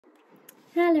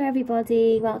Hello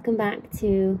everybody, welcome back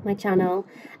to my channel.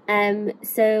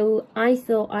 So I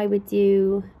thought I would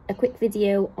do a quick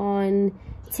video on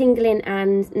tingling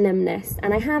and numbness,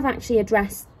 and I have actually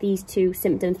addressed these two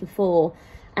symptoms before.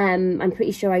 I'm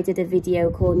pretty sure I did a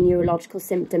video called neurological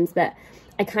symptoms, but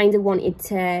I kind of wanted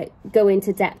to go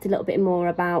into depth a little bit more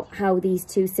about how these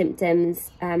two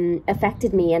symptoms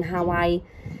affected me and how I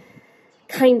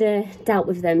kind of dealt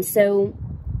with them. So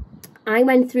I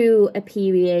went through a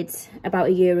period about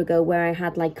a year ago where I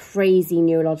had like crazy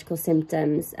neurological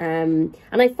symptoms, and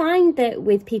I find that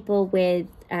with people with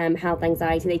health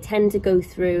anxiety, they tend to go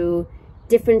through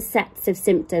different sets of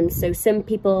symptoms. So some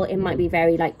people, it might be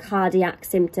very like cardiac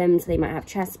symptoms. They might have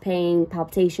chest pain,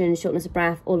 palpitations, shortness of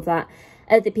breath, all of that.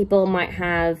 Other people might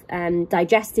have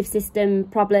digestive system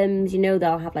problems. You know,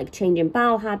 they'll have like change in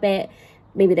bowel habit.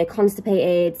 Maybe they're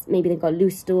constipated, maybe they've got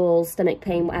loose stools, stomach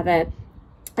pain, whatever.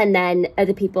 And then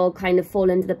other people kind of fall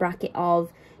under the bracket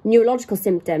of neurological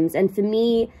symptoms. And for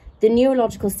me, the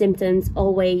neurological symptoms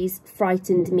always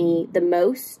frightened me the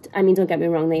most. I mean, don't get me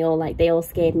wrong, they all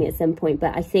scared me at some point,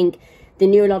 but I think the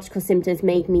neurological symptoms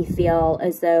made me feel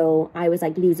as though I was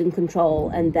like losing control,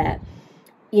 and that,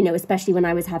 you know, especially when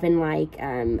I was having like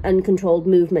uncontrolled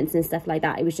movements and stuff like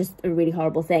that, it was just a really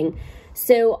horrible thing.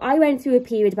 So I went through a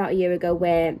period about a year ago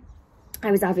where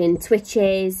I was having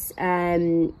twitches,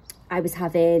 I was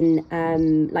having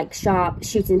like sharp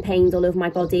shooting pains all over my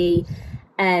body.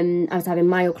 I was having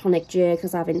myoclonic jerks, I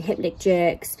was having hypnic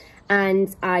jerks,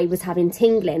 and I was having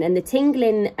tingling. And the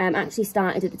tingling actually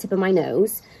started at the tip of my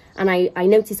nose. And I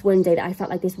noticed one day that I felt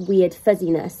like this weird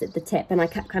fuzziness at the tip, and I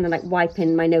kept kind of like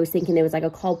wiping my nose thinking there was like a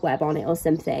cobweb on it or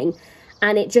something.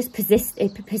 And it just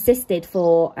persisted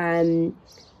for,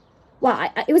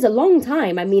 well, it was a long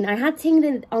time. I mean, I had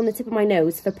tingling on the tip of my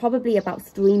nose for probably about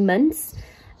 3 months.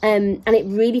 And it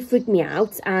really freaked me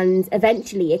out, and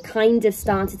eventually it kind of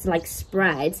started to like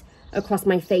spread across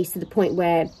my face to the point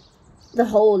where the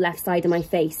whole left side of my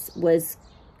face was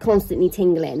constantly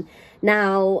tingling.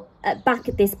 Now, back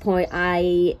at this point,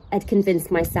 I had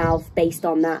convinced myself based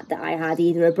on that I had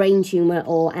either a brain tumour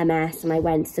or MS, and I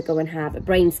went to go and have a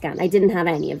brain scan. I didn't have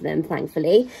any of them,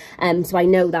 thankfully, so I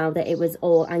know now that it was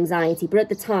all anxiety, but at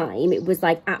the time it was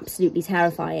like absolutely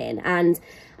terrifying. And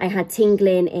I had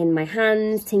tingling in my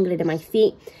hands, tingling in my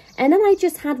feet, and then I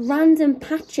just had random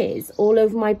patches all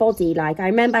over my body. Like, I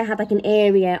remember I had like an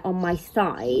area on my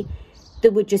thigh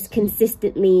that would just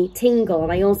consistently tingle,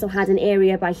 and I also had an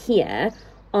area by here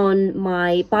on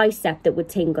my bicep that would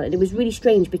tingle. And it was really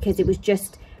strange because it was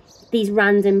just these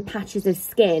random patches of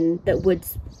skin that would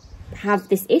have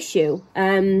this issue.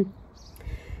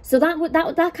 So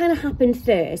that kind of happened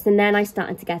first, and then I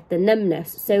started to get the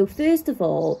numbness. So first of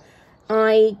all,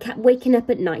 I kept waking up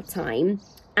at night time,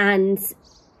 and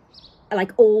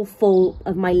like all 4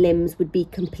 of my limbs would be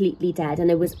completely dead,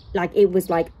 and it was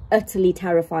like utterly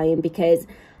terrifying because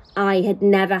I had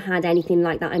never had anything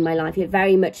like that in my life. It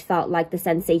very much felt like the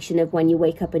sensation of when you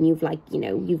wake up and you've like, you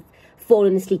know, you've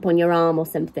fallen asleep on your arm or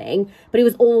something, but it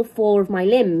was all 4 of my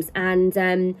limbs.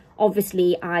 And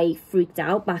obviously I freaked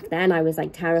out back then. I was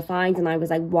like terrified, and I was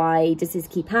like, why does this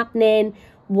keep happening?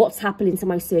 What's happening to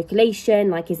my circulation?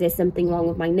 Like, is there something wrong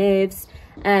with my nerves?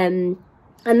 And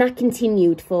that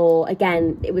continued for,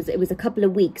 again, it was a couple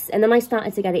of weeks, and then I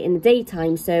started to get it in the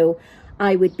daytime. So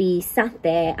I would be sat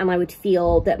there and I would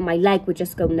feel that my leg would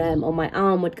just go numb, or my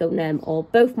arm would go numb, or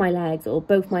both my legs or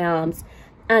both my arms.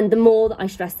 And the more that I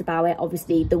stressed about it,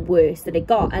 obviously the worse that it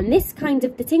got. And this kind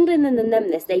of, the tingling and the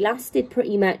numbness, they lasted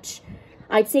pretty much,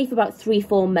 I'd say, for about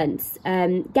 3-4 months.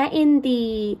 Getting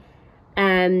the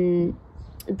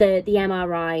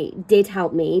MRI did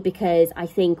help me, because I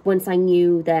think once I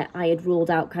knew that I had ruled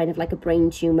out kind of like a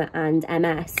brain tumour and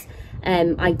MS,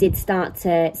 I did start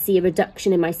to see a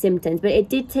reduction in my symptoms. But it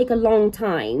did take a long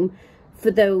time for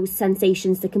those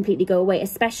sensations to completely go away,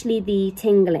 especially the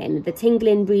tingling. The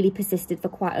tingling really persisted for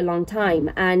quite a long time,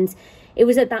 and it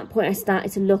was at that point I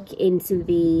started to look into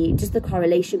just the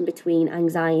correlation between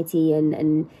anxiety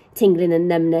and tingling and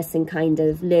numbness, and kind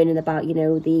of learning about, you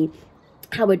know,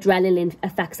 how adrenaline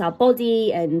affects our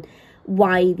body and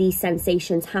why these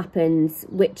sensations happened,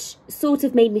 which sort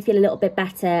of made me feel a little bit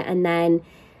better. And then,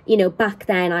 you know, back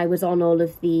then I was on all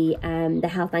of the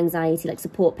health anxiety like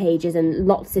support pages, and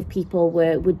lots of people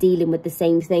were dealing with the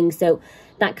same thing. So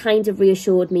that kind of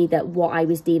reassured me that what I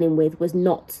was dealing with was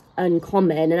not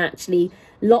uncommon, and actually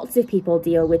lots of people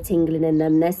deal with tingling and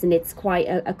numbness, and it's quite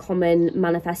a common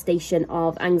manifestation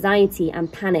of anxiety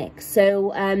and panic.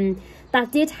 So that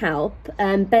did help,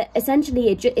 but essentially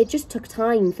it just took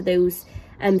time for those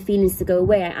feelings to go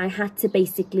away. I had to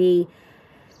basically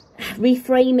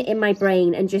reframe it in my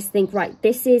brain and just think, right,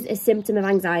 this is a symptom of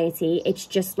anxiety. It's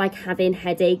just like having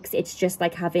headaches. It's just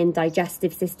like having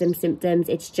digestive system symptoms.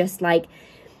 It's just like,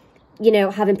 you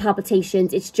know, having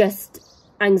palpitations. It's just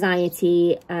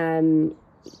anxiety,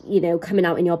 you know, coming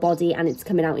out in your body, and it's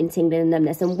coming out in tingling and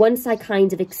numbness. And once I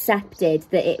kind of accepted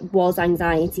that it was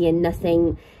anxiety and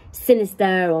nothing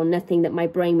sinister or nothing that my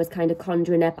brain was kind of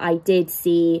conjuring up, I did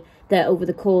see that over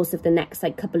the course of the next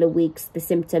like couple of weeks, the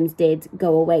symptoms did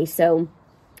go away. So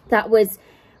that was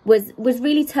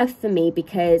really tough for me,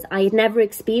 because I had never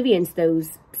experienced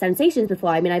those sensations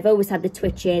before. I mean, I've always had the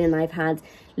twitching and I've had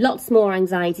lots more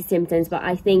anxiety symptoms, but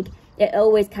I think it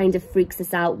always kind of freaks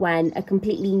us out when a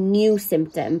completely new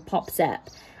symptom pops up.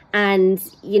 And,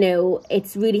 you know,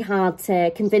 it's really hard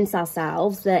to convince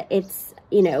ourselves that it's,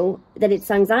 you know, that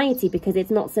it's anxiety, because it's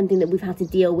not something that we've had to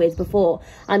deal with before.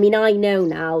 I mean, I know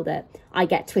now that I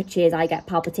get twitches, I get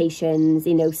palpitations,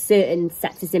 you know, certain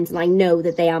sets of symptoms. I know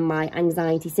that they are my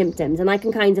anxiety symptoms, and I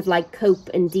can kind of like cope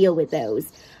and deal with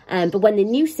those. But when the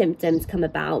new symptoms come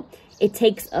about, it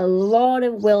takes a lot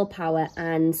of willpower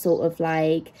and sort of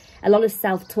like a lot of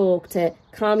self-talk to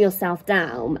calm yourself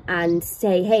down and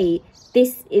say, hey,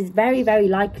 this is very, very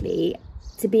likely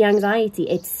to be anxiety.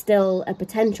 It's still a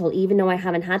potential, even though I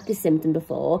haven't had this symptom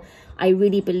before. I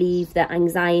really believe that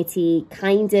anxiety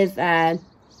kind of,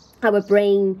 our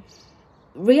brain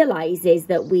realizes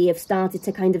that we have started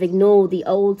to kind of ignore the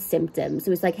old symptoms.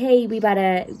 So it's like, hey, we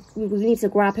need to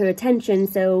grab her attention,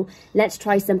 so let's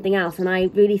try something else. And I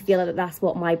really feel that that's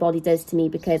what my body does to me,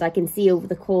 because I can see over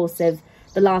the course of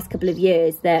the last couple of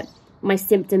years that my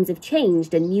symptoms have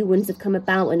changed and new ones have come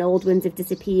about and old ones have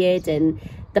disappeared, and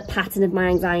the pattern of my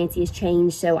anxiety has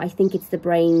changed. So I think it's the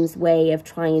brain's way of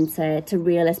trying to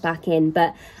reel us back in.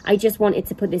 But I just wanted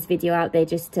to put this video out there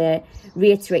just to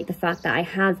reiterate the fact that I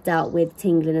have dealt with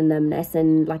tingling and numbness,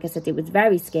 and like I said, it was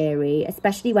very scary,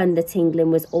 especially when the tingling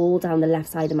was all down the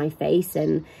left side of my face.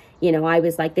 And you know, I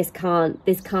was like, this can't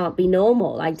be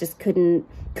normal. I just couldn't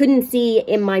see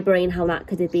in my brain how that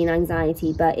could have been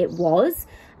anxiety, but it was.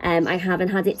 I haven't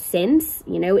had it since.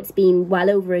 You know, it's been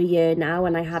well over a year now,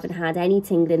 and I haven't had any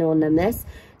tingling or numbness.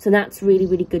 So that's really,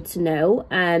 really good to know.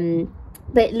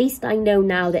 But at least I know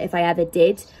now that if I ever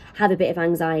did have a bit of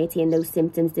anxiety and those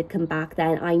symptoms did come back,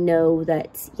 then I know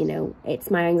that, you know, it's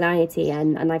my anxiety,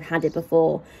 and I've had it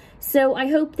before. So I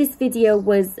hope this video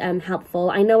was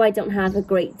helpful. I know I don't have a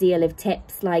great deal of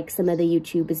tips like some other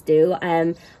YouTubers do.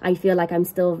 I feel like I'm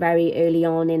still very early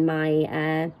on in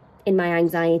my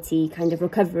anxiety kind of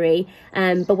recovery,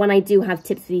 but when I do have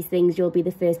tips for these things, you'll be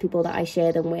the first people that I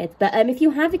share them with. But if you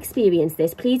have experienced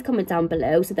this, please comment down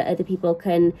below so that other people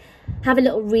can have a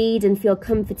little read and feel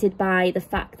comforted by the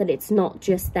fact that it's not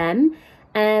just them.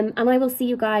 And I will see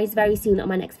you guys very soon on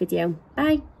my next video.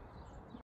 Bye.